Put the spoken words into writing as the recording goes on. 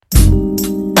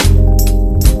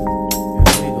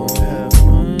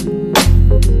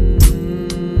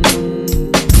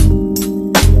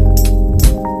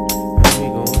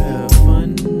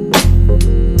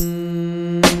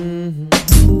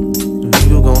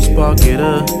spark it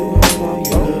up.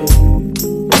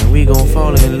 And we gon'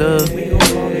 fall in love.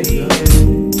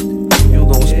 You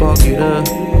gon' spark it up.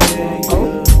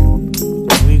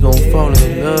 And we gon' fall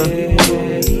in love.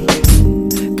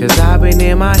 Cause I've been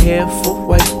in my head for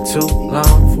way too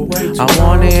long. I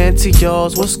wanna enter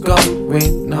yours, what's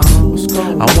going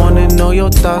on? I wanna know your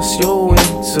thoughts, your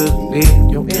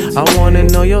intellect. I wanna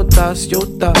know your thoughts, your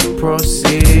thought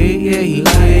process. Yeah,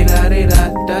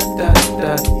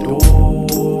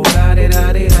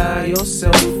 your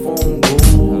cell phone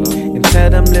boo. And tell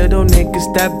them little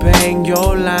niggas that bang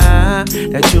your line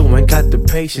that you ain't got the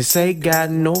patience, ain't got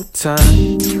no time.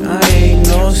 I ain't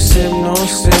no simp, no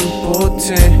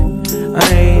simpleton.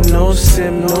 I ain't no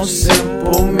simp, no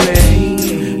simple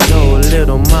man. No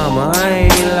little mama, I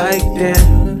ain't like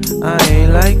them. I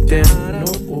ain't like them.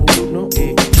 No.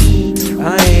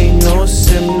 I ain't no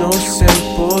simp, no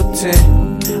simpleton.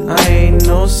 I ain't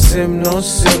no simp, no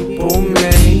simple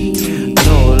man.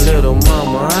 No little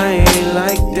mama, I ain't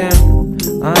like them.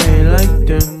 I ain't like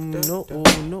them.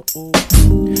 No.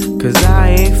 Cause I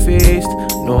ain't faced,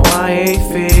 no I ain't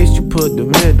faced. You put the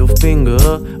middle finger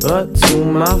up to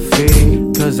my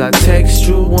face. Cause I text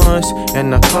you once,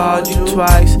 and I called you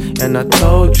twice, and I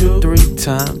told you 3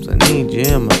 times I need you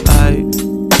in my life.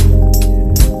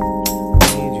 I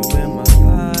need you in my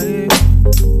life.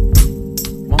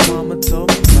 My mama told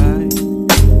me right.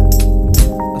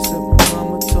 I said my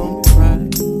mama told me right.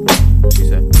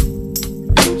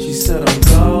 She said I'm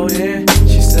golden.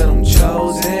 She said I'm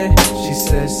chosen. She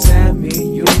said, Sammy,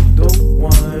 you the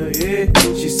one, yeah.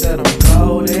 She said I'm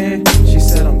golden. She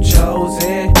said I'm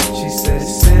chosen. She said,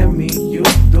 Sammy, you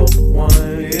the one,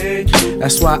 yeah.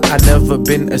 That's why I never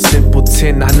been a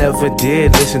simpleton. I never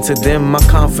did listen to them. My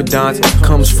confidence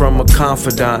comes from a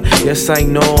confidant. Yes, I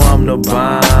know I'm the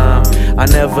bomb. I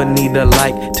never need a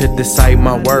like to decide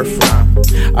my worth.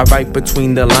 I write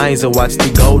between the lines and watch the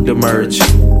gold emerge.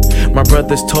 My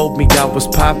brothers told me I was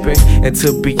poppin', and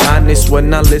to be honest,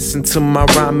 when I listen to my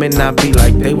rhyming, I be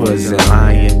like they wasn't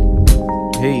lying.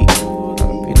 Hey, I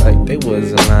be like they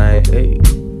wasn't lying. Hey,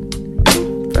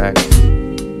 facts.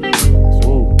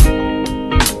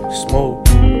 Smoke.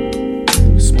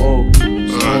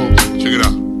 Check it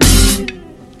out.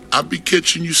 I be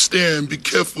catching you staring. Be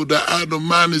careful, the idle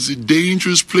mind is a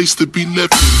dangerous place to be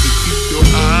left in. To keep your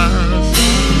eyes